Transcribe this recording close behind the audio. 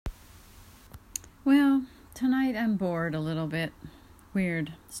Well, tonight I'm bored a little bit.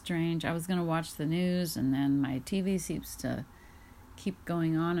 Weird, strange. I was going to watch the news and then my TV seems to keep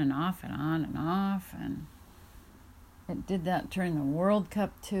going on and off and on and off. And it did that during the World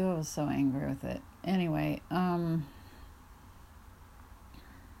Cup too. I was so angry with it. Anyway,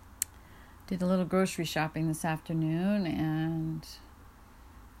 did a little grocery shopping this afternoon and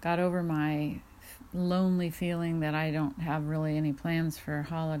got over my lonely feeling that I don't have really any plans for a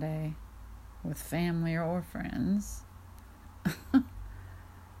holiday with family or friends.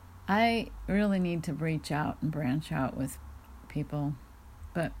 I really need to reach out and branch out with people,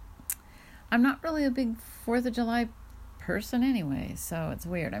 but I'm not really a big 4th of July person anyway, so it's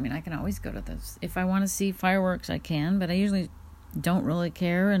weird. I mean, I can always go to those. If I want to see fireworks, I can, but I usually don't really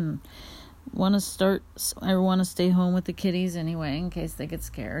care and want to stay home with the kiddies anyway in case they get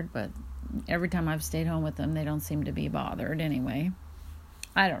scared, but every time I've stayed home with them, they don't seem to be bothered anyway.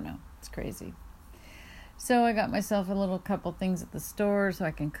 I don't know. It's crazy. So I got myself a little couple things at the store so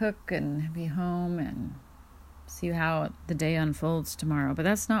I can cook and be home and see how the day unfolds tomorrow. But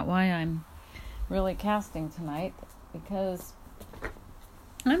that's not why I'm really casting tonight, because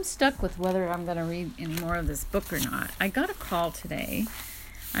I'm stuck with whether I'm going to read any more of this book or not. I got a call today.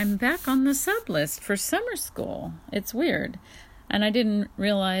 I'm back on the sub list for summer school. It's weird. And I didn't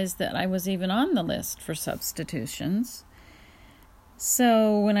realize that I was even on the list for substitutions.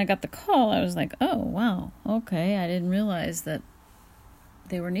 So when I got the call, I was like, oh, wow, okay. I didn't realize that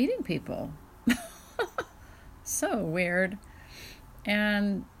they were needing people. So weird.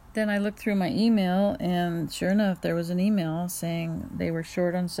 And then I looked through my email, and sure enough, there was an email saying they were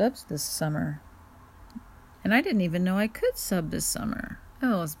short on subs this summer. And I didn't even know I could sub this summer.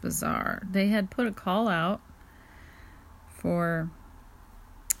 Oh, it's bizarre. They had put a call out for,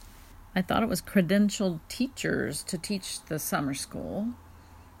 I thought it was credentialed teachers to teach the summer school.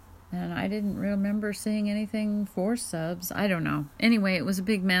 And I didn't remember seeing anything for subs. I don't know. Anyway, it was a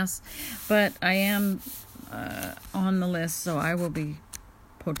big mess. But I am on the list, so I will be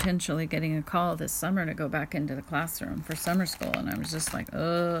potentially getting a call this summer to go back into the classroom for summer school. And I was just like,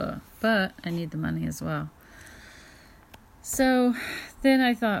 ugh. But I need the money as well. So then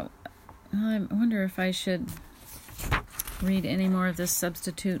I thought, I wonder if I should read any more of this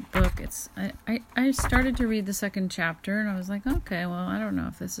substitute book. I started to read the second chapter and I was like, okay, well, I don't know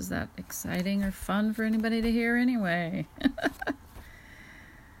if this is that exciting or fun for anybody to hear anyway.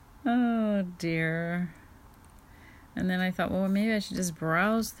 Oh dear. And then I thought, well, maybe I should just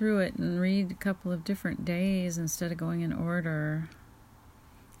browse through it and read a couple of different days instead of going in order.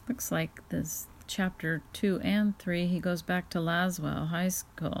 Looks like this chapter 2 and 3, he goes back to Laswell High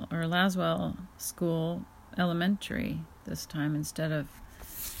School, or Laswell School Elementary this time instead of,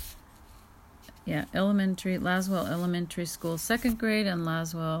 Laswell Elementary School 2nd grade and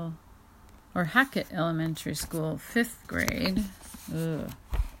Hackett Elementary School 5th grade. Ugh.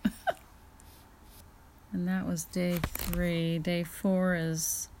 And that was day 3. Day 4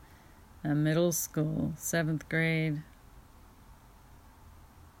 is a middle school, 7th grade.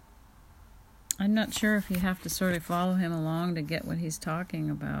 I'm not sure if you have to sort of follow him along to get what he's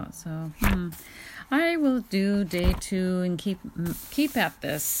talking about. So I will do day 2 and keep at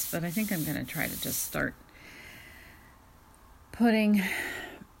this. But I think I'm going to try to just start putting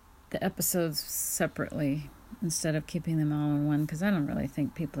the episodes separately instead of keeping them all in one, because I don't really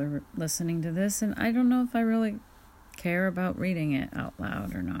think people are listening to this, and I don't know if I really care about reading it out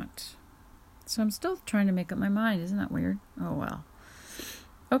loud or not. So I'm still trying to make up my mind. Isn't that weird? Oh, well.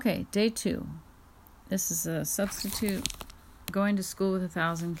 Okay, day 2. This is a substitute Going to School with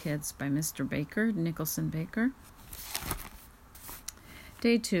 1,000 Kids by Mr. Baker, Nicholson Baker.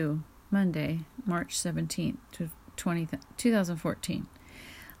 Day 2, Monday, March 17th, 2014.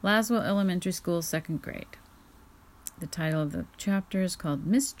 Laswell Elementary School, 2nd grade. The title of the chapter is called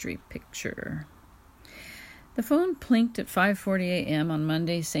Mystery Picture. The phone plinked at 5:40 a.m. on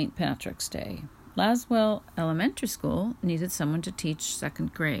Monday, St. Patrick's Day. Laswell Elementary School needed someone to teach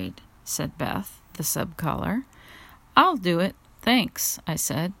 2nd grade, said Beth, the sub-caller. I'll do it, thanks, I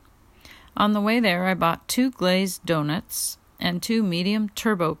said. On the way there, I bought 2 glazed donuts and 2 medium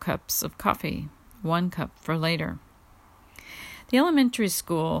turbo cups of coffee, 1 cup for later. The elementary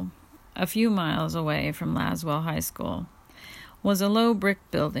school, a few miles away from Laswell High School, was a low brick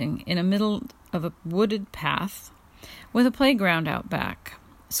building in the middle of a wooded path with a playground out back,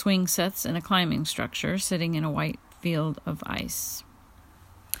 swing sets and a climbing structure sitting in a white field of ice.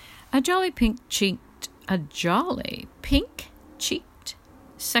 A jolly pink-cheeked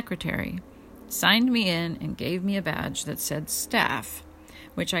secretary signed me in and gave me a badge that said staff,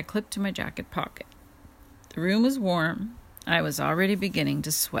 which I clipped to my jacket pocket. The room was warm. I was already beginning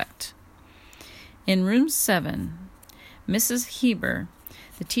to sweat. In room 7, Mrs. Heber,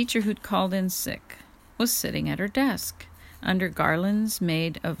 the teacher who'd called in sick, was sitting at her desk under garlands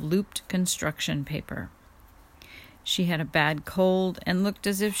made of looped construction paper. She had a bad cold and looked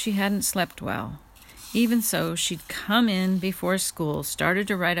as if she hadn't slept well. Even so, she'd come in before school, started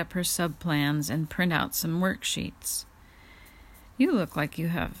to write up her sub-plans and print out some worksheets. "You look like you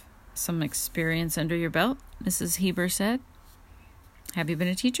have some experience under your belt," Mrs. Heber said. "Have you been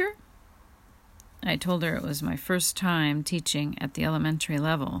a teacher?" I told her it was my first time teaching at the elementary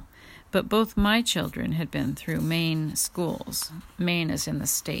level, but both my children had been through Maine schools. Maine is in the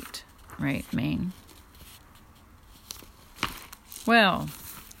state, right? Maine. "Well,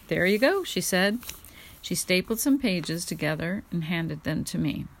 there you go," she said. She stapled some pages together and handed them to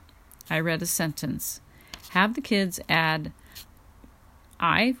me. I read a sentence. "Have the kids add,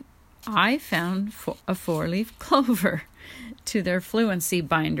 I found a 4-leaf clover to their fluency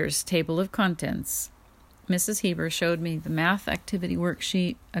binder's table of contents." Mrs. Heber showed me the math activity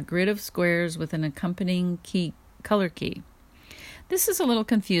worksheet, a grid of squares with an accompanying color key. "This is a little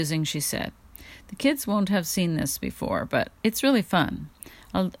confusing," she said. "The kids won't have seen this before, but it's really fun.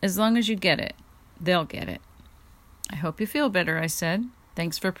 As long as you get it, they'll get it." "I hope you feel better," I said.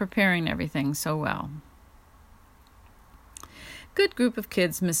 "Thanks for preparing everything so well." "Good group of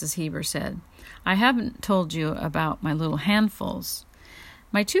kids," Mrs. Heber said. "I haven't told you about my little handfuls.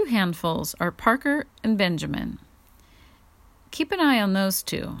 My 2 handfuls are Parker and Benjamin. Keep an eye on those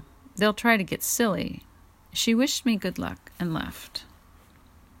 2. They'll try to get silly." She wished me good luck and left.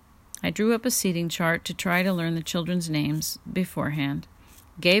 I drew up a seating chart to try to learn the children's names beforehand,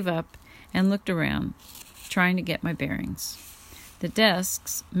 gave up, and looked around, trying to get my bearings. The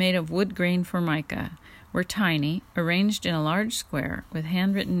desks, made of wood grain formica, were tiny, arranged in a large square with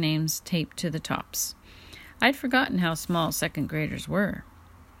handwritten names taped to the tops. I'd forgotten how small second graders were.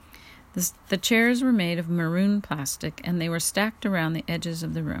 The chairs were made of maroon plastic, and they were stacked around the edges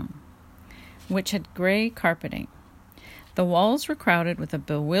of the room, which had gray carpeting. The walls were crowded with a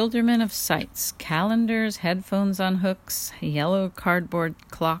bewilderment of sights: calendars, headphones on hooks, yellow cardboard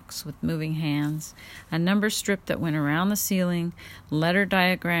clocks with moving hands, a number strip that went around the ceiling, letter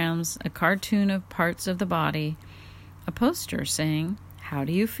diagrams, a cartoon of parts of the body, a poster saying, "How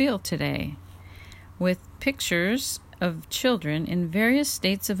do you feel today?" with pictures of children in various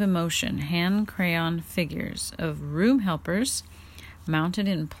states of emotion, hand-crayon figures of room helpers mounted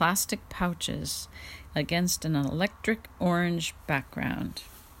in plastic pouches against an electric orange background.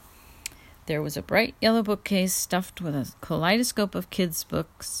 There was a bright yellow bookcase stuffed with a kaleidoscope of kids'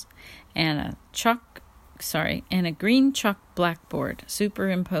 books and a green chalk blackboard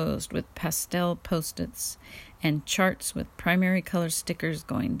superimposed with pastel post-its and charts with primary color stickers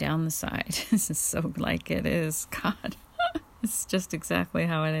going down the side. This is so like it is. God, it's just exactly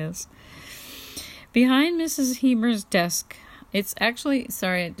how it is. Behind Mrs. Heber's desk, it's actually,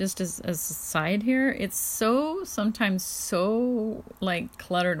 just as a side here, it's sometimes so like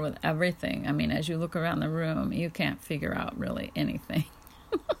cluttered with everything. I mean, as you look around the room, you can't figure out really anything.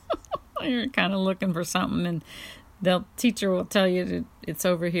 You're kind of looking for something, and the teacher will tell you it's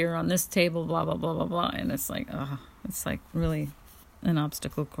over here on this table, blah, blah, blah, blah, blah. And it's like really an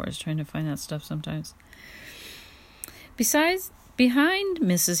obstacle course trying to find that stuff sometimes. Behind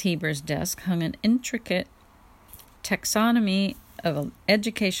Mrs. Heber's desk hung an intricate taxonomy of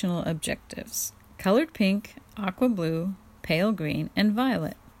educational objectives: colored pink, aqua blue, pale green, and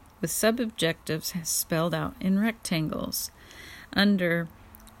violet, with sub-objectives spelled out in rectangles. Under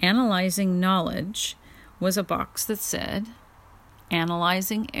analyzing knowledge was a box that said,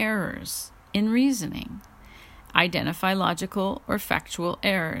 "Analyzing errors in reasoning. Identify logical or factual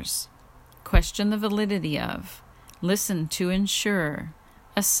errors. Question the validity of. Listen to ensure.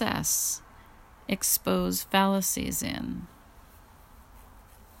 Assess. Expose fallacies in."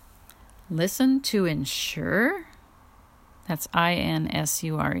 Listen to ensure? That's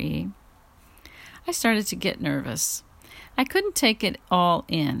INSURE. I started to get nervous. I couldn't take it all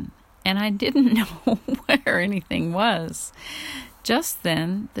in, and I didn't know where anything was. Just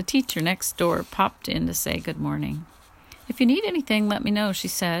then, the teacher next door popped in to say good morning. "If you need anything, let me know," she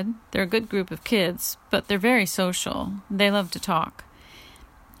said. "They're a good group of kids, but they're very social. They love to talk."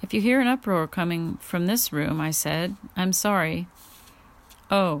 "If you hear an uproar coming from this room," I said, "I'm sorry."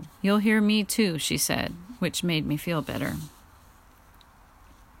 "Oh, you'll hear me too," she said, which made me feel better.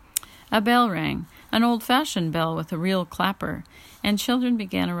 A bell rang, an old-fashioned bell with a real clapper, and children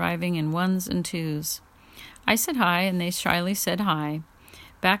began arriving in 1s and 2s. I said hi, and they shyly said hi.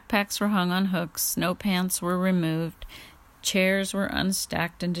 Backpacks were hung on hooks, snow pants were removed, chairs were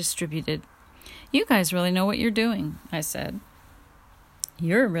unstacked and distributed. "You guys really know what you're doing," I said.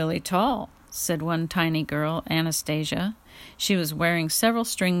 "You're really tall," said one tiny girl, Anastasia. She was wearing several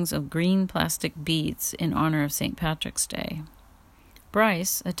strings of green plastic beads in honor of St. Patrick's Day.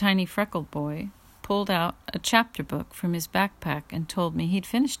 Bryce, a tiny freckled boy, pulled out a chapter book from his backpack and told me he'd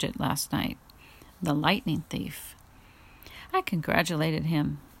finished it last night. The Lightning Thief. I congratulated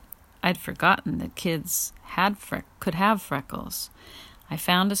him. I'd forgotten that kids could have freckles. I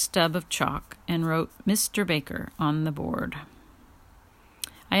found a stub of chalk and wrote Mr. Baker on the board.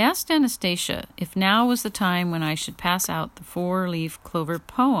 I asked Anastasia if now was the time when I should pass out the 4-leaf clover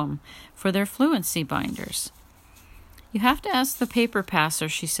poem for their fluency binders. You have to ask the paper passer,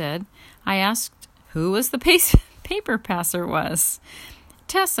 she said. I asked who was the paper passer was.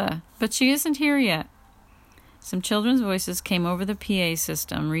 Tessa, but she isn't here yet. Some children's voices came over the PA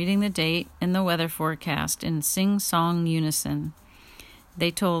system, reading the date and the weather forecast in sing-song unison.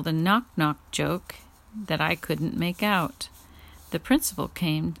 They told a knock-knock joke that I couldn't make out. The principal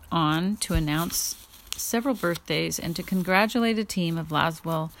came on to announce several birthdays and to congratulate a team of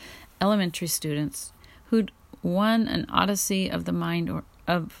Laswell elementary students who'd won an Odyssey of the Mind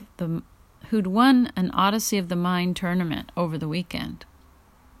tournament over the weekend.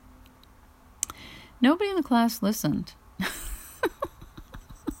 Nobody in the class listened.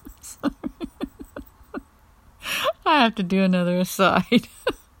 I have to do another aside.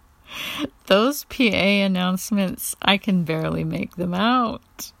 Those PA announcements, I can barely make them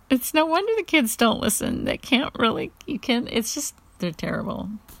out. It's no wonder the kids don't listen. It's just, they're terrible.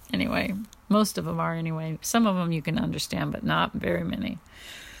 Anyway, most of them are anyway. Some of them you can understand, but not very many.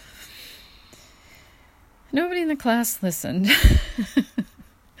 Nobody in the class listened.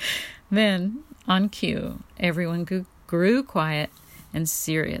 Then, on cue, everyone grew quiet and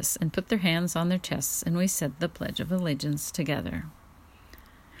serious and put their hands on their chests, and we said the Pledge of Allegiance together.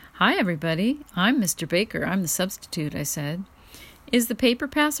 Hi, everybody. I'm Mr. Baker. I'm the substitute, I said. Is the paper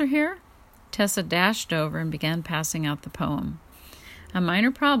passer here? Tessa dashed over and began passing out the poem. A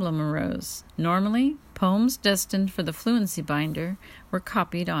minor problem arose. Normally, poems destined for the fluency binder were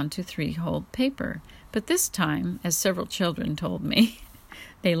copied onto 3-holed paper, but this time, as several children told me,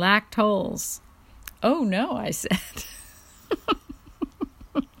 they lacked holes. Oh, no, I said.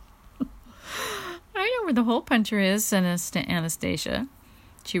 I know where the hole puncher is, said Anastasia.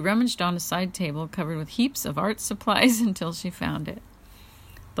 She rummaged on a side table covered with heaps of art supplies until she found it.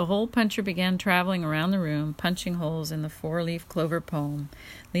 The hole puncher began traveling around the room, punching holes in the 4-leaf clover poem,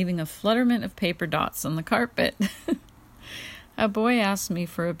 leaving a flutterment of paper dots on the carpet. A boy asked me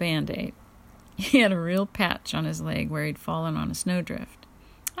for a Band-Aid. He had a real patch on his leg where he'd fallen on a snowdrift.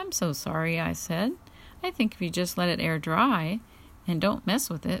 I'm so sorry, I said. I think if you just let it air dry and don't mess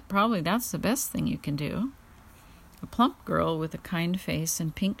with it, probably that's the best thing you can do. A plump girl with a kind face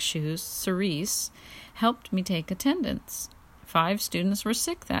and pink shoes, Cerise, helped me take attendance. 5 students were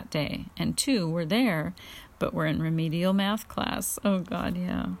sick that day, and 2 were there, but were in remedial math class. Oh, God,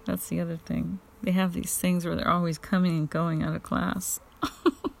 yeah, that's the other thing. They have these things where they're always coming and going out of class.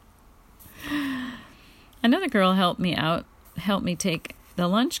 Another girl helped me take the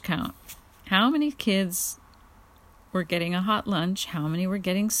lunch count. How many kids were getting a hot lunch? How many were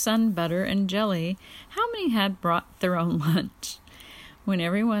getting sun butter and jelly? How many had brought their own lunch? When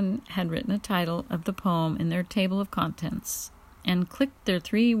everyone had written a title of the poem in their table of contents and clicked their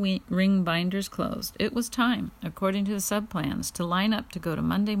 3-ring binders closed, it was time, according to the subplans, to line up to go to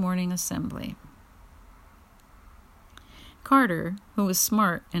Monday morning assembly. Carter, who was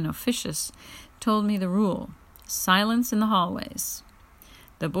smart and officious, told me the rule: silence in the hallways.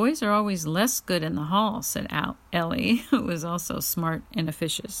 The boys are always less good in the hall, said Ellie, who was also smart and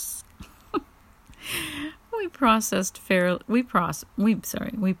officious. We processed fairly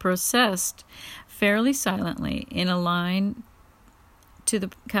silently in a line to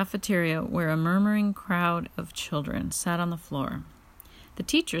the cafeteria where a murmuring crowd of children sat on the floor. The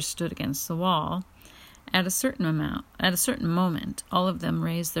teachers stood against the wall. At a certain moment, all of them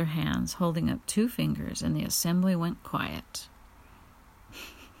raised their hands, holding up 2 fingers, and the assembly went quiet.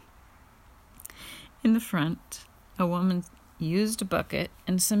 In the front, a woman used a bucket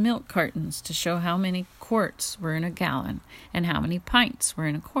and some milk cartons to show how many quarts were in a gallon and how many pints were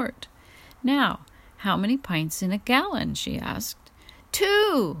in a quart. Now, how many pints in a gallon? She asked.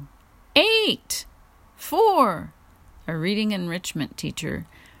 2, 8, 4. A reading enrichment teacher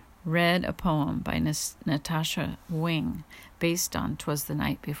read a poem by Natasha Wing based on 'Twas the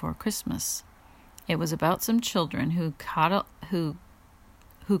Night Before Christmas. It was about some children who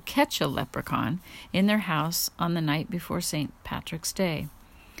catch a leprechaun in their house on the night before St. Patrick's Day.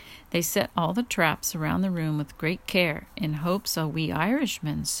 They set all the traps around the room with great care in hopes a wee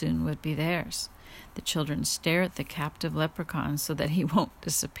Irishman soon would be theirs. The children stare at the captive leprechaun so that he won't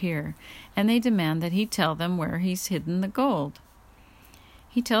disappear, and they demand that he tell them where he's hidden the gold.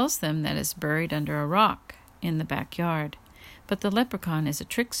 He tells them that it's buried under a rock in the backyard, but the leprechaun is a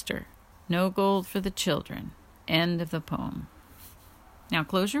trickster. No gold for the children. End of the poem. Now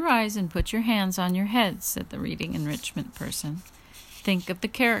close your eyes and put your hands on your head, said the reading enrichment person. Think of the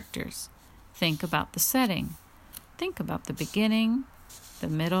characters. Think about the setting. Think about the beginning, the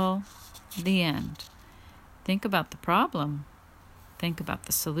middle, the end. Think about the problem. Think about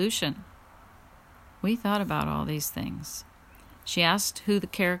the solution. We thought about all these things. She asked who the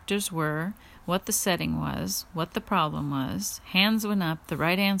characters were, what the setting was, what the problem was. Hands went up, the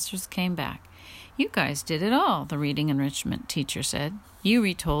right answers came back. You guys did it all, the reading enrichment teacher said. You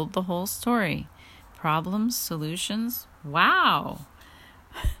retold the whole story. Problems, solutions. Wow!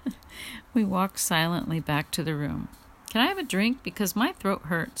 We walked silently back to the room. Can I have a drink? Because my throat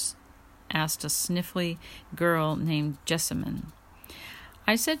hurts, asked a sniffly girl named Jessamine.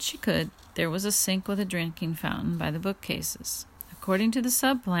 I said she could. There was a sink with a drinking fountain by the bookcases. According to the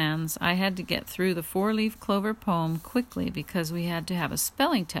sub-plans, I had to get through the four-leaf clover poem quickly because we had to have a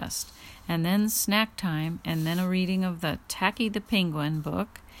spelling test, and then snack time, and then a reading of the Tacky the Penguin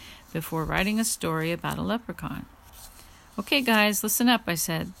book before writing a story about a leprechaun. Okay, guys, listen up, I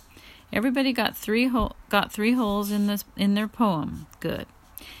said. Everybody got three holes in their poem. Good.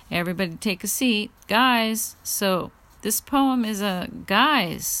 Everybody take a seat. Guys, so this poem is a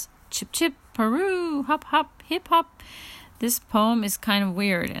guys. Chip, chip, paroo, hop, hop, hip, hop. This poem is kind of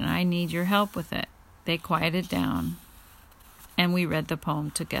weird, and I need your help with it. They quieted down, and we read the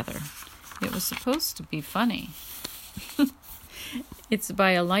poem together. It was supposed to be funny. It's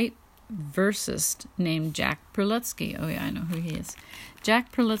by a light versist named Jack Prelutsky. Oh, yeah, I know who he is.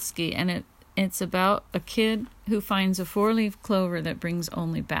 Jack Prelutsky, and it's about a kid who finds a four-leaf clover that brings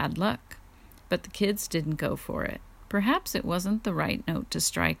only bad luck. But the kids didn't go for it. Perhaps it wasn't the right note to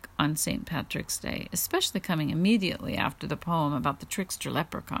strike on St. Patrick's Day, especially coming immediately after the poem about the trickster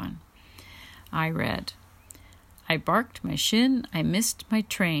leprechaun. I read, I barked my shin, I missed my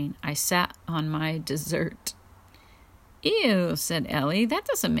train, I sat on my dessert. Ew, said Ellie, that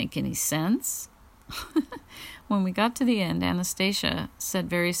doesn't make any sense. When we got to the end, Anastasia said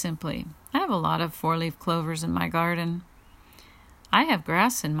very simply, I have a lot of four-leaf clovers in my garden. I have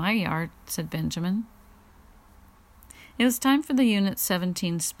grass in my yard, said Benjamin. It was time for the Unit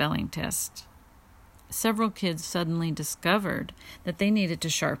 17 spelling test. Several kids suddenly discovered that they needed to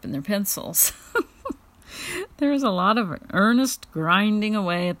sharpen their pencils. There was a lot of earnest grinding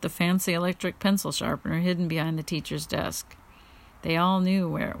away at the fancy electric pencil sharpener hidden behind the teacher's desk. They all knew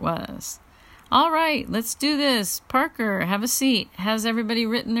where it was. All right, let's do this. Parker, have a seat. Has everybody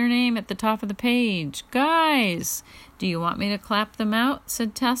written their name at the top of the page? Guys, do you want me to clap them out?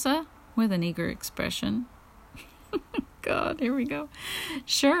 Said Tessa with an eager expression. God, here we go.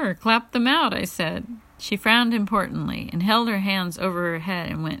 Sure, clap them out, I said. She frowned importantly and held her hands over her head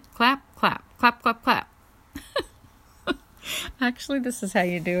and went clap, clap, clap, clap, clap. Actually, this is how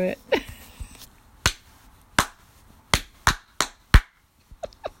you do it.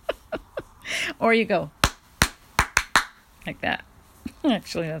 Or you go like that.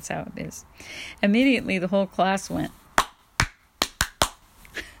 Actually, that's how it is. Immediately, the whole class went.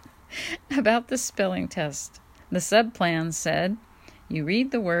 About the spelling test. The sub-plan said, you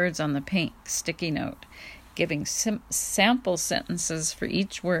read the words on the pink sticky note, giving sample sentences for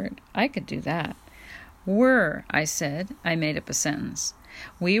each word. I could do that. Were, I said. I made up a sentence.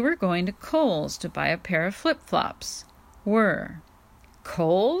 We were going to Kohl's to buy a pair of flip-flops. Were.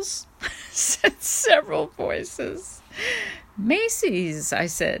 Kohl's? Said several voices. Macy's, I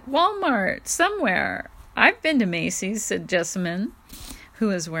said. Walmart, somewhere. I've been to Macy's, said Jessamine, who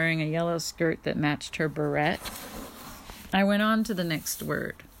was wearing a yellow skirt that matched her beret. I went on to the next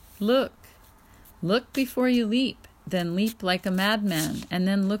word. Look. Look before you leap, then leap like a madman, and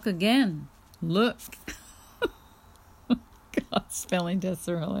then look again. Look. God, spelling tests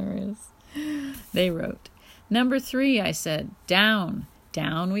are hilarious. They wrote, Number 3, I said, down.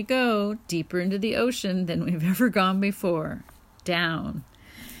 Down we go, deeper into the ocean than we've ever gone before. Down.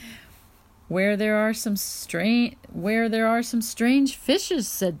 Where there are some strange fishes,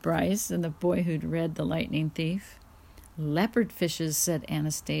 said Bryce, and the boy who'd read The Lightning Thief. Leopard fishes, said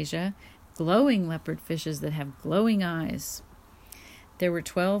Anastasia. Glowing leopard fishes that have glowing eyes. There were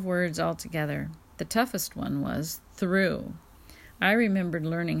 12 words altogether. The toughest one was through. I remembered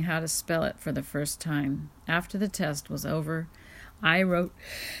learning how to spell it for the first time. After the test was over, I wrote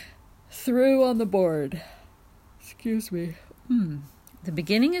through on the board. Excuse me. The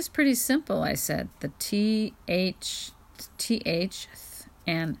beginning is pretty simple, I said. The TH,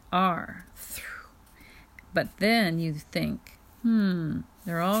 and R. Through. But then you think, there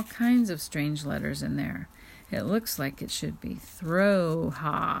are all kinds of strange letters in there. It looks like it should be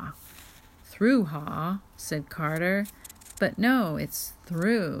throw-ha. Through-ha, said Carter. But no, it's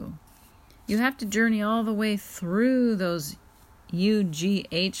through. You have to journey all the way through those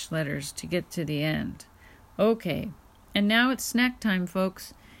UGH letters to get to the end. Okay, and now it's snack time,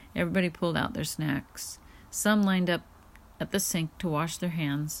 folks. Everybody pulled out their snacks. Some lined up at the sink to wash their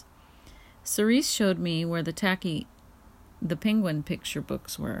hands. Cerise showed me where the penguin picture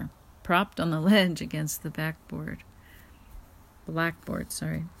books were, propped on the ledge against the blackboard.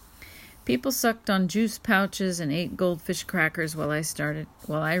 People sucked on juice pouches and ate goldfish crackers while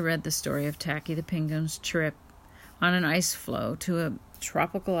I read the story of Tacky the penguin's trip on an ice floe to a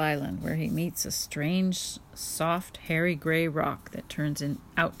tropical island where he meets a strange, soft, hairy gray rock that turns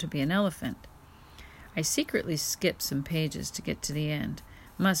out to be an elephant. I secretly skipped some pages to get to the end.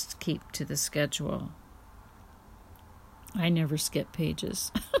 Must keep to the schedule. I never skip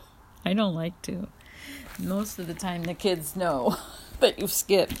pages. I don't like to. Most of the time the kids know that you've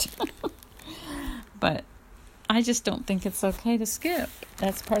skipped. But I just don't think it's okay to skip.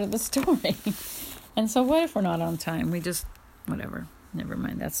 That's part of the story. And so what if we're not on time? Whatever. Never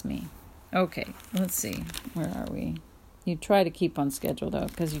mind, that's me. Okay, let's see. Where are we? You try to keep on schedule, though,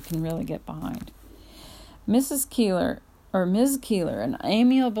 because you can really get behind. Ms. Keeler, an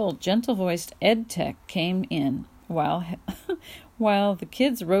amiable, gentle-voiced ed tech, came in while the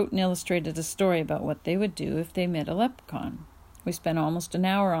kids wrote and illustrated a story about what they would do if they met a leprechaun. We spent almost an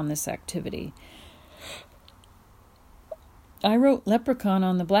hour on this activity. I wrote leprechaun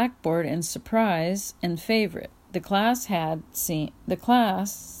on the blackboard in surprise and favorite. The class had, it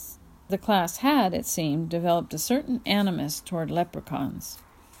seemed, developed a certain animus toward leprechauns.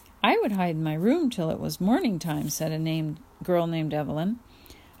 I would hide in my room till it was morning time, said a girl named Evelyn.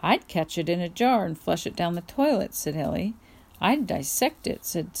 I'd catch it in a jar and flush it down the toilet, said Ellie. I'd dissect it,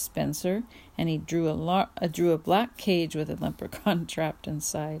 said Spencer, and he drew a black cage with a leprechaun trapped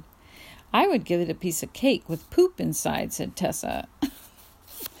inside. I would give it a piece of cake with poop inside, said Tessa.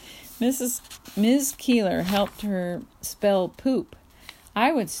 Ms. Keeler helped her spell poop.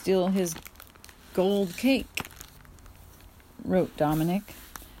 I would steal his gold cake, wrote Dominic.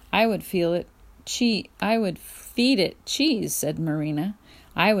 I would feed it cheese, said Marina.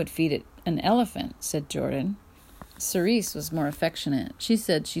 I would feed it an elephant, said Jordan. Cerise was more affectionate. She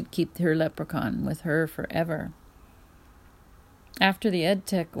said she'd keep her leprechaun with her forever. After the ed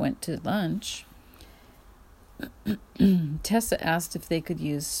tech went to lunch, Tessa asked if they could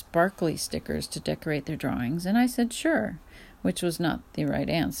use sparkly stickers to decorate their drawings, and I said sure, which was not the right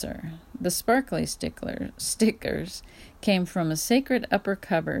answer. The sparkly stickers came from a sacred upper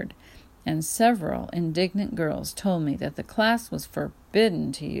cupboard, and several indignant girls told me that the class was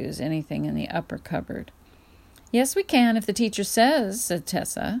forbidden to use anything in the upper cupboard. Yes, we can, if the teacher says, said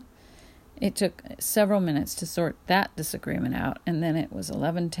Tessa. It took several minutes to sort that disagreement out, and then it was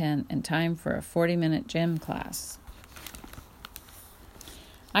 11:10 and time for a 40-minute gym class.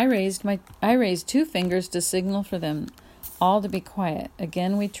 I raised 2 fingers to signal for them all to be quiet.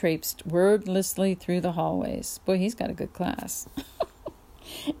 Again, we traipsed wordlessly through the hallways. Boy, he's got a good class.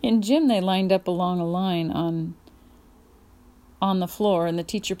 In gym, they lined up along a line on the floor, and the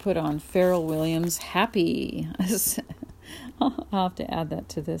teacher put on Pharrell Williams' Happy. I'll have to add that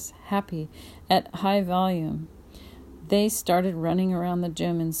to this. Happy at high volume. They started running around the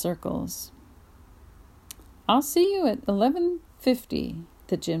gym in circles. I'll see you at 11:50,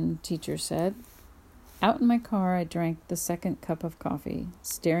 the gym teacher said. Out in my car, I drank the second cup of coffee,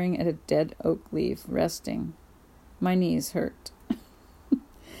 staring at a dead oak leaf resting. My knees hurt.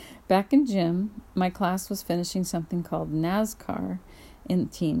 Back in gym, my class was finishing something called NASCAR in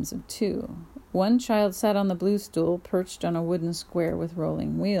teams of 2. One child sat on the blue stool, perched on a wooden square with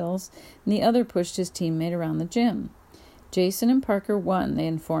rolling wheels, and the other pushed his teammate around the gym. Jason and Parker won, they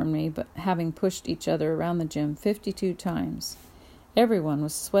informed me, but having pushed each other around the gym 52 times. Everyone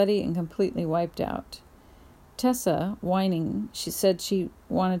was sweaty and completely wiped out. Tessa, whining, she said she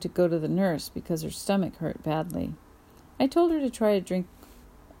wanted to go to the nurse because her stomach hurt badly. I told her to try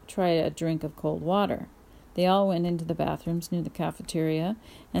a drink of cold water. They all went into the bathrooms near the cafeteria,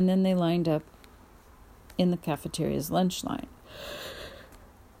 and then they lined up in the cafeteria's lunch line.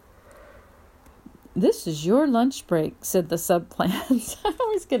 This is your lunch break, said the subplants. I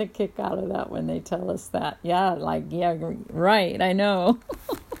always get a kick out of that when they tell us that. Yeah, right, I know.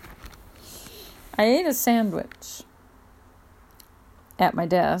 I ate a sandwich at my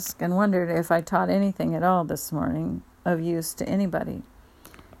desk and wondered if I taught anything at all this morning of use to anybody.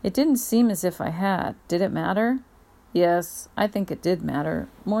 It didn't seem as if I had. Did it matter? Yes, I think it did matter,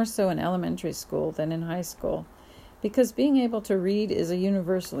 more so in elementary school than in high school, because being able to read is a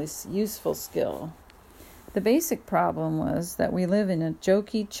universally useful skill. The basic problem was that we live in a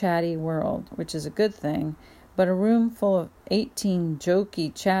jokey, chatty world, which is a good thing, but a room full of 18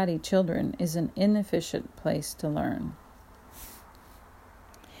 jokey, chatty children is an inefficient place to learn.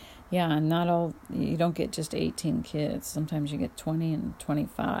 Yeah, and not all, you don't get just 18 kids. Sometimes you get 20 and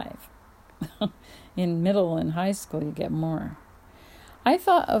 25. In middle and high school, you get more. I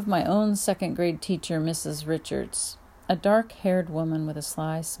thought of my own second grade teacher, Mrs. Richards, a dark-haired woman with a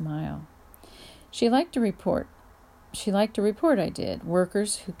sly smile. She liked to report, I did,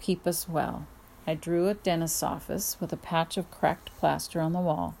 workers who keep us well. I drew a dentist's office with a patch of cracked plaster on the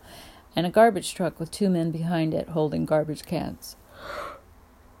wall and a garbage truck with 2 men behind it holding garbage cans.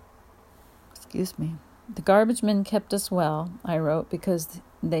 Excuse me. The garbage men kept us well, I wrote, because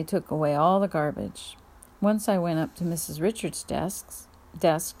they took away all the garbage. Once I went up to Mrs. Richards' desk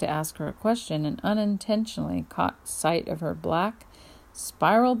to ask her a question and unintentionally caught sight of her black,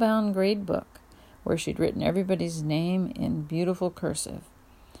 spiral-bound grade book where she'd written everybody's name in beautiful cursive.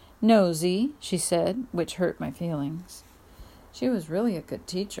 "Nosy," she said, which hurt my feelings. She was really a good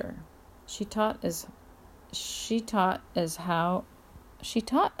teacher. She taught us how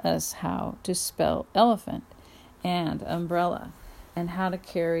to spell elephant and umbrella and how to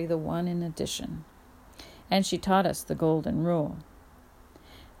carry the one in addition. And she taught us the golden rule.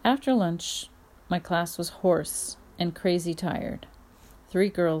 After lunch, my class was hoarse and crazy tired. 3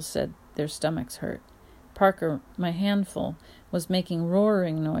 girls said their stomachs hurt. Parker, my handful, was making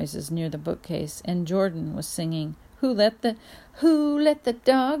roaring noises near the bookcase, and Jordan was singing, Who let the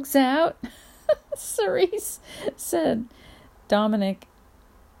dogs out? Cerise said, Dominic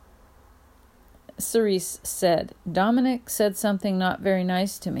said something not very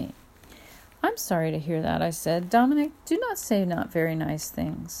nice to me. I'm sorry to hear that, I said. Dominic, do not say not very nice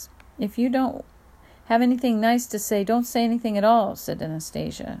things. If you don't have anything nice to say, don't say anything at all, said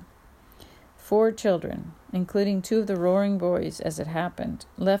Anastasia. 4 children, including 2 of the roaring boys, as it happened,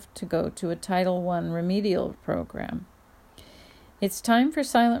 left to go to a Title I remedial program. It's time for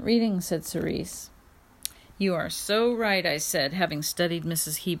silent reading, said Cerise. You are so right, I said, having studied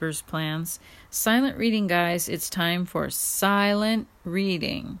Mrs. Heber's plans. Silent reading, guys. It's time for silent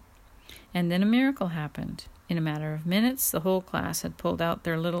reading. And then a miracle happened. In a matter of minutes, the whole class had pulled out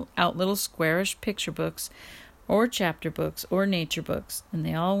their little squarish picture books or chapter books or nature books, and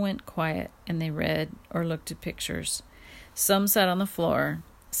they all went quiet, and they read or looked at pictures. Some sat on the floor.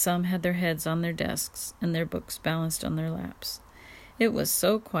 Some had their heads on their desks and their books balanced on their laps. It was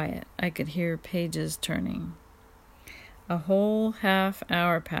so quiet I could hear pages turning. A whole half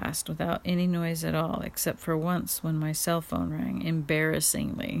hour passed without any noise at all, except for once when my cell phone rang,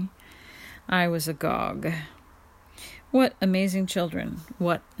 embarrassingly. I was agog. What amazing children.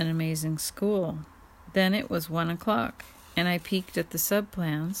 What an amazing school. Then it was 1 o'clock, and I peeked at the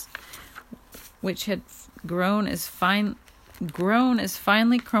subplans, which had grown as finely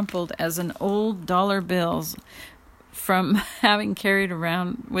crumpled as an old dollar bills from having carried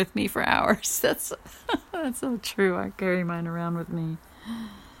around with me for hours. That's so true. I carry mine around with me.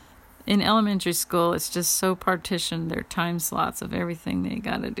 In elementary school, it's just so partitioned. There are time slots of everything they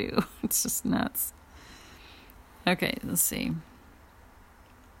got to do. It's just nuts. Okay, let's see.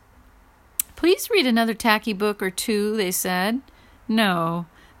 Please read another tacky book or 2, they said. No.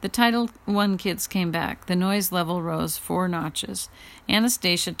 The Title I kids came back. The noise level rose 4 notches.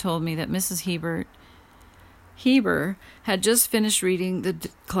 Anastasia told me that Mrs. Heber had just finished reading the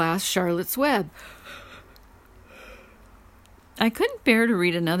class Charlotte's Web. I couldn't bear to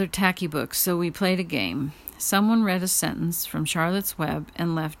read another tacky book, so we played a game. Someone read a sentence from Charlotte's Web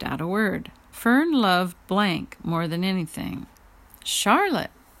and left out a word. Fern loved blank more than anything. Charlotte!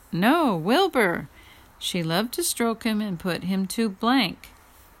 No, Wilbur! She loved to stroke him and put him to blank.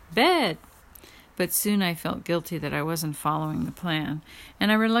 Bed! But soon I felt guilty that I wasn't following the plan,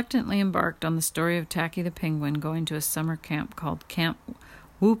 and I reluctantly embarked on the story of Tacky the Penguin going to a summer camp called Camp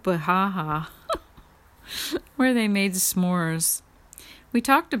Whoopahaha, where they made s'mores. We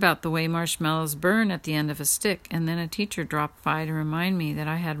talked about the way marshmallows burn at the end of a stick, and then a teacher dropped by to remind me that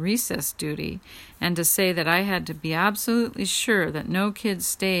I had recess duty and to say that I had to be absolutely sure that no kids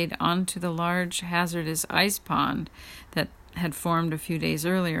stayed onto the large hazardous ice pond that had formed a few days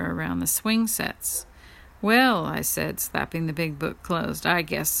earlier around the swing sets. Well, I said, slapping the big book closed, I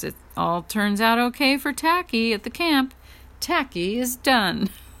guess it all turns out okay for Tacky at the camp. Tacky is done.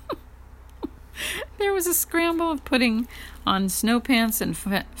 There was a scramble of putting on snow pants and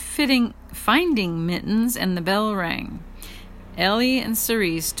finding mittens, and the bell rang. Ellie and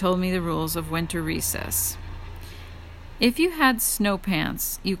Cerise told me the rules of winter recess. If you had snow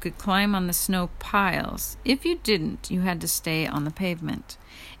pants, you could climb on the snow piles. If you didn't, you had to stay on the pavement.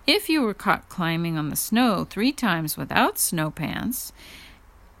 If you were caught climbing on the snow 3 times without snow pants,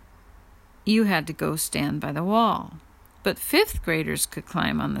 you had to go stand by the wall. But 5th graders could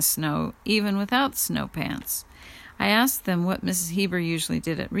climb on the snow even without snow pants. I asked them what Mrs. Heber usually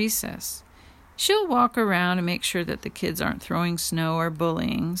did at recess. "She'll walk around and make sure that the kids aren't throwing snow or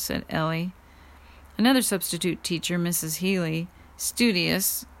bullying," said Ellie. Another substitute teacher, Mrs. Healy,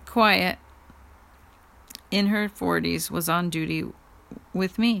 studious, quiet, in her 40s, was on duty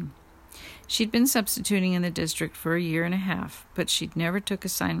with me. She'd been substituting in the district for a year and a half, but she never took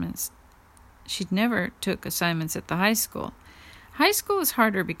assignments at the high school. "High school is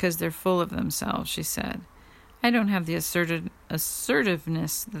harder because they're full of themselves," she said. "I don't have the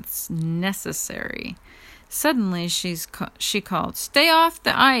assertiveness that's necessary." Suddenly, she called, "Stay off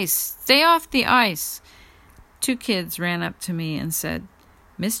the ice! Stay off the ice!" 2 kids ran up to me and said,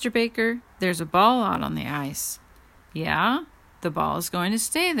 "Mr. Baker, there's a ball out on the ice." "Yeah? The ball is going to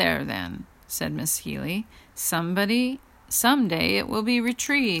stay there then," said Miss Healy. "Someday it will be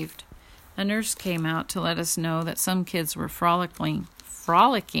retrieved." A nurse came out to let us know that some kids were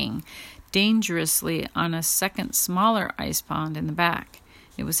frolicking dangerously on a second smaller ice pond in the back.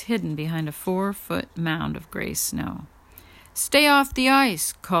 It was hidden behind a 4-foot mound of gray snow. "Stay off the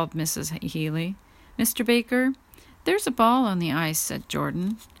ice," called Mrs. Healy. "Mr. Baker, there's a ball on the ice," said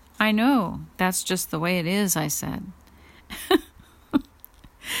Jordan. "I know. That's just the way it is," I said.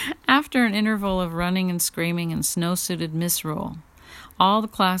 After an interval of running and screaming and snow-suited misrule, all the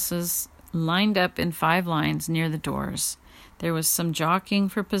classes lined up in 5 lines near the doors. There was some jockeying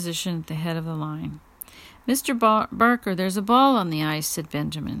for position at the head of the line. "Mr. Barker, there's a ball on the ice," said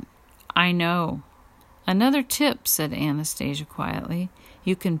Benjamin. "I know." "Another tip," said Anastasia quietly.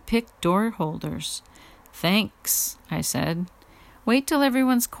 "You can pick door holders." "Thanks," I said. "Wait till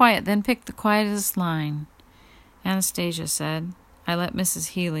everyone's quiet, then pick the quietest line," Anastasia said. I let Miss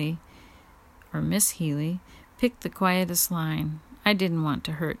Healy, pick the quietest line. I didn't want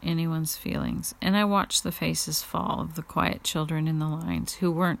to hurt anyone's feelings, and I watched the faces fall of the quiet children in the lines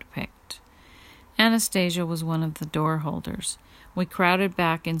who weren't picked. Anastasia was one of the door holders. We crowded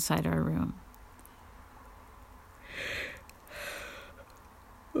back inside our room.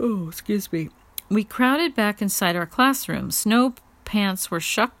 We crowded back inside our classroom. Snow pants were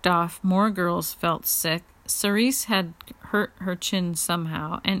shucked off. More girls felt sick. Cerise had hurt her chin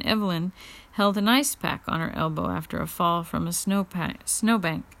somehow, and Evelyn held an ice pack on her elbow after a fall from a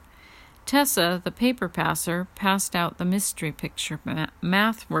snowbank. Tessa, the paper passer, passed out the mystery picture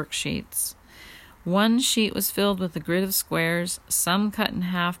math worksheets. One sheet was filled with a grid of squares, some cut in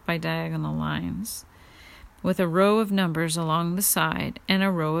half by diagonal lines, with a row of numbers along the side and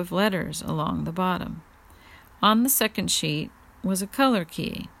a row of letters along the bottom. On the second sheet was a color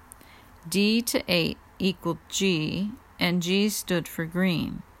key. D to 8 equaled G, and G stood for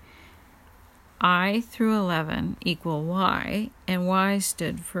green. I through 11 equal Y, and Y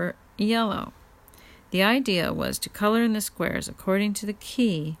stood for yellow. The idea was to color in the squares according to the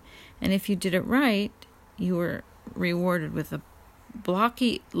key, and if you did it right, you were rewarded with a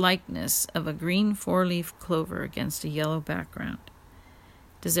blocky likeness of a green 4-leaf clover against a yellow background.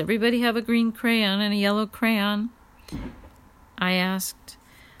 "Does everybody have a green crayon and a yellow crayon?" I asked.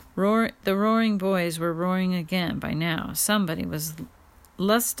 The roaring boys were roaring again by now. Somebody was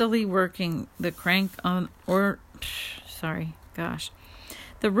lustily working the crank on,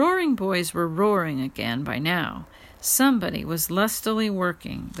 The roaring boys were roaring again by now. Somebody was lustily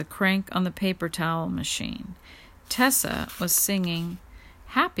working the crank on the paper towel machine. Tessa was singing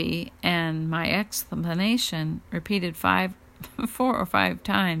happy, and my explanation, repeated 4 or 5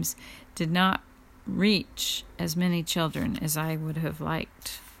 times, did not reach as many children as I would have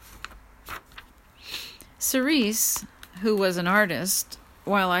liked. Cerise, who was an artist,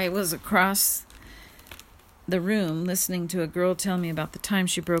 while I was across the room listening to a girl tell me about the time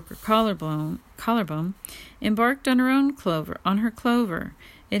she broke her collarbone, embarked on her clover.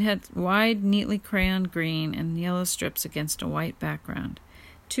 It had wide, neatly crayoned green and yellow strips against a white background.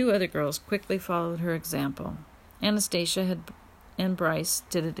 2 other girls quickly followed her example. Anastasia and Bryce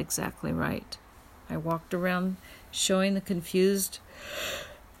did it exactly right. I walked around showing the confused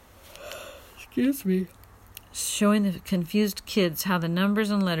kids how the numbers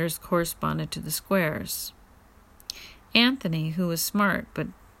and letters corresponded to the squares. Anthony, who was smart but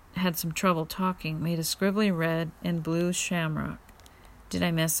had some trouble talking, made a scribbly red and blue shamrock. "Did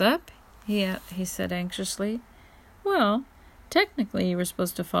I mess up?" he said anxiously. "Well, technically you were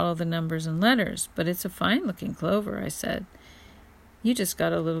supposed to follow the numbers and letters, but it's a fine-looking clover," I said. "You just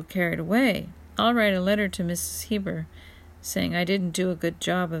got a little carried away. I'll write a letter to Mrs. Heber saying I didn't do a good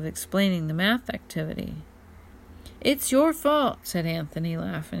job of explaining the math activity. "It's your fault," said Anthony,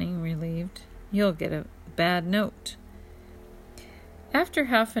 laughing, relieved. "You'll get a bad note." After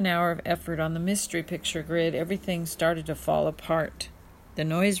half an hour of effort on the mystery picture grid, everything started to fall apart. The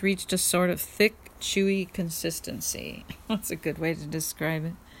noise reached a sort of thick, chewy consistency. That's a good way to describe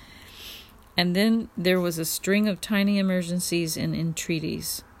it. And then there was a string of tiny emergencies and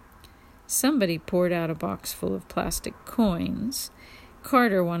entreaties. Somebody poured out a box full of plastic coins.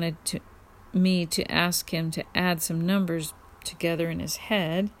 Carter wanted me to ask him to add some numbers together in his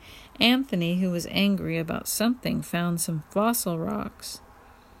head. Anthony, who was angry about something, found some fossil rocks,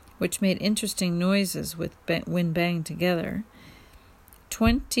 which made interesting noises when banged together.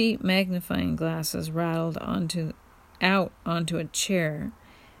 20 magnifying glasses rattled out onto a chair.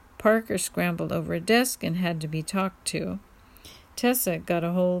 Parker scrambled over a desk and had to be talked to. Tessa got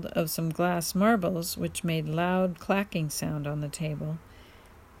a hold of some glass marbles, which made loud clacking sound on the table.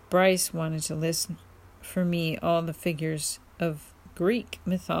 Bryce wanted to list for me all the figures of Greek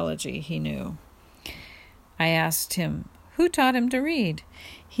mythology he knew. I asked him who taught him to read.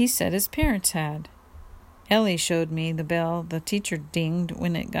 He said his parents had. Ellie showed me the bell the teacher dinged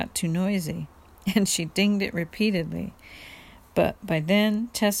when it got too noisy, and she dinged it repeatedly. But by then,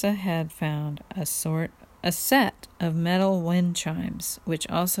 Tessa had found a set of metal wind chimes, which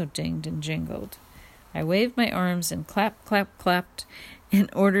also dinged and jingled. I waved my arms and clapped, and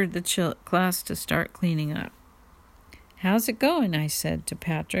ordered the class to start cleaning up. "How's it going?" I said to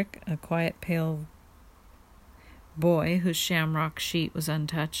Patrick, a quiet, pale boy whose shamrock sheet was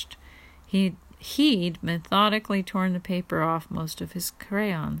untouched. He'd methodically torn the paper off most of his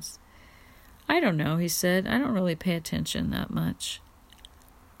crayons. "I don't know," he said. "I don't really pay attention that much."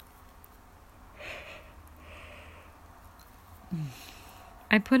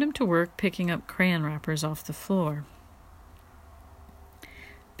 I put him to work picking up crayon wrappers off the floor.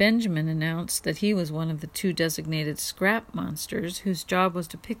 Benjamin announced that he was one of the 2 designated scrap monsters whose job was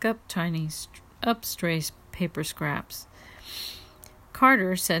to pick up stray paper scraps.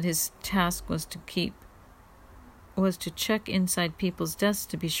 Carter said his task was to check inside people's desks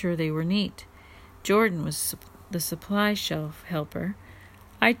to be sure they were neat. Jordan was the supply shelf helper.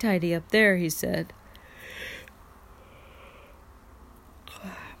 "I tidy up there," he said.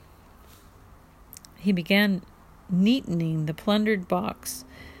 He began neatening the plundered box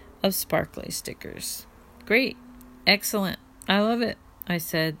of sparkly stickers. "Great. Excellent. I love it," I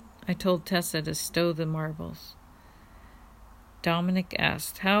said. I told Tessa to stow the marbles. Dominic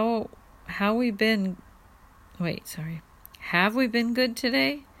asked, Have we been good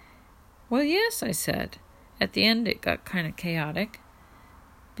today?" "Well, yes," I said. At the end, it got kind of chaotic.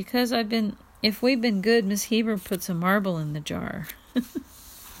 If we've been good, Miss Heber puts a marble in the jar."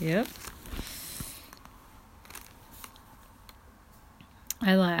 Yep.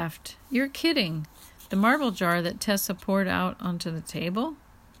 I laughed. "You're kidding. The marble jar that Tessa poured out onto the table?"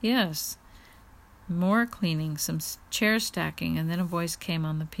 "Yes." More cleaning, some chair stacking, and then a voice came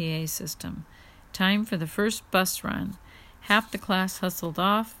on the PA system. Time for the first bus run. Half the class hustled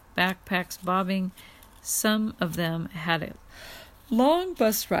off, backpacks bobbing. Some of them had a long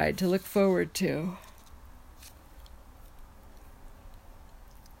bus ride to look forward to.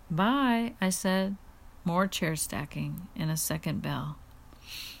 "Bye," I said. More chair stacking and a second bell.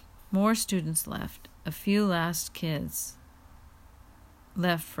 More students left. A few last kids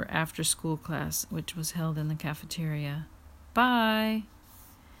left for after-school class, which was held in the cafeteria. "Bye."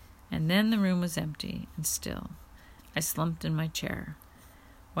 And then the room was empty and still. I slumped in my chair.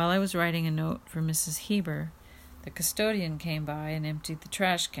 While I was writing a note for Mrs. Heber, the custodian came by and emptied the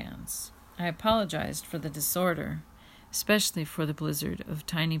trash cans. I apologized for the disorder, especially for the blizzard of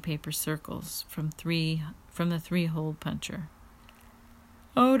tiny paper circles from the 3-hole puncher.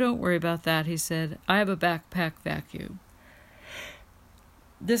 "Oh, don't worry about that," he said. "I have a backpack vacuum.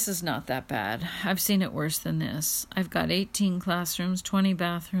 This is not that bad. I've seen it worse than this. I've got 18 classrooms, 20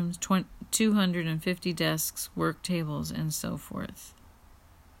 bathrooms, 250 desks, work tables, and so forth."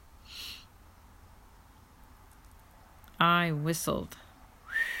 I whistled.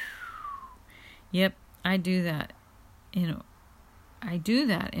 "Yep, I do that in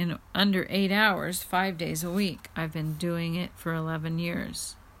under 8 hours, 5 days a week. I've been doing it for 11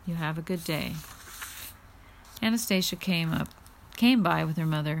 years. You have a good day." Anastasia came by with her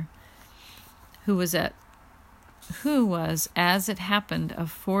mother, who was, as it happened, a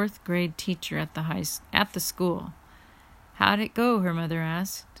 4th grade teacher at the school. "How'd it go?" her mother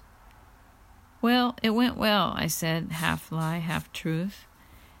asked. "Well, it went well," I said, half lie, half truth.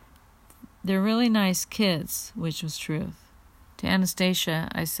 "They're really nice kids," which was truth. To Anastasia,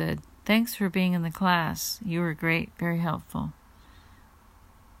 I said, Thanks for being in the class. You were great, very helpful.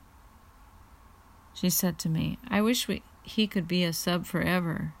 She said to me, I wish he could be a sub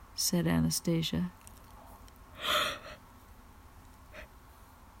forever, said Anastasia.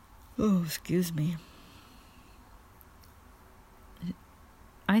 Oh, excuse me.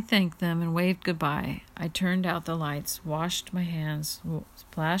 I thanked them and waved goodbye. I turned out the lights, washed my hands,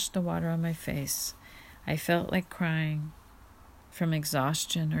 splashed the water on my face. I felt like crying from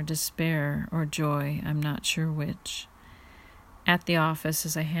exhaustion or despair or joy, I'm not sure which. At the office,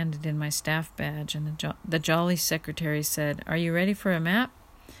 as I handed in my staff badge, and the jolly secretary said, Are you ready for a nap?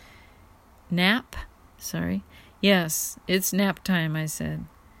 Yes, it's nap time, I said.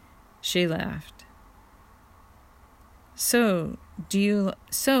 She laughed. So, did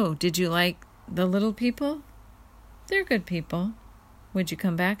you like the little people? They're good people. Would you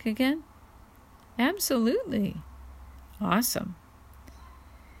come back again? Absolutely. Awesome.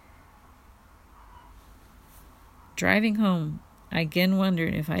 Driving home, I again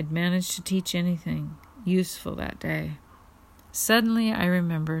wondered if I'd managed to teach anything useful that day. Suddenly I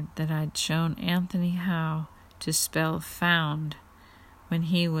remembered that I'd shown Anthony how to spell found when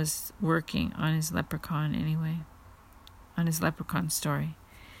he was working on his leprechaun story.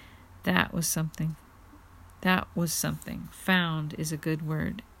 That was something. Found is a good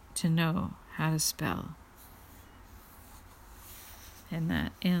word to know how to spell. And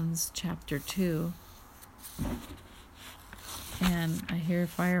that ends chapter 2. And I hear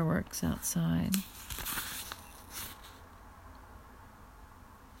fireworks outside.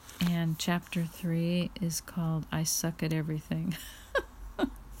 And chapter 3 is called I Suck at Everything.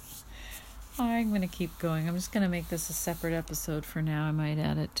 I'm going to keep going. I'm just going to make this a separate episode for now. I might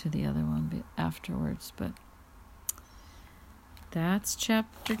add it to the other one afterwards, but that's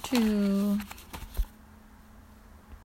chapter 2.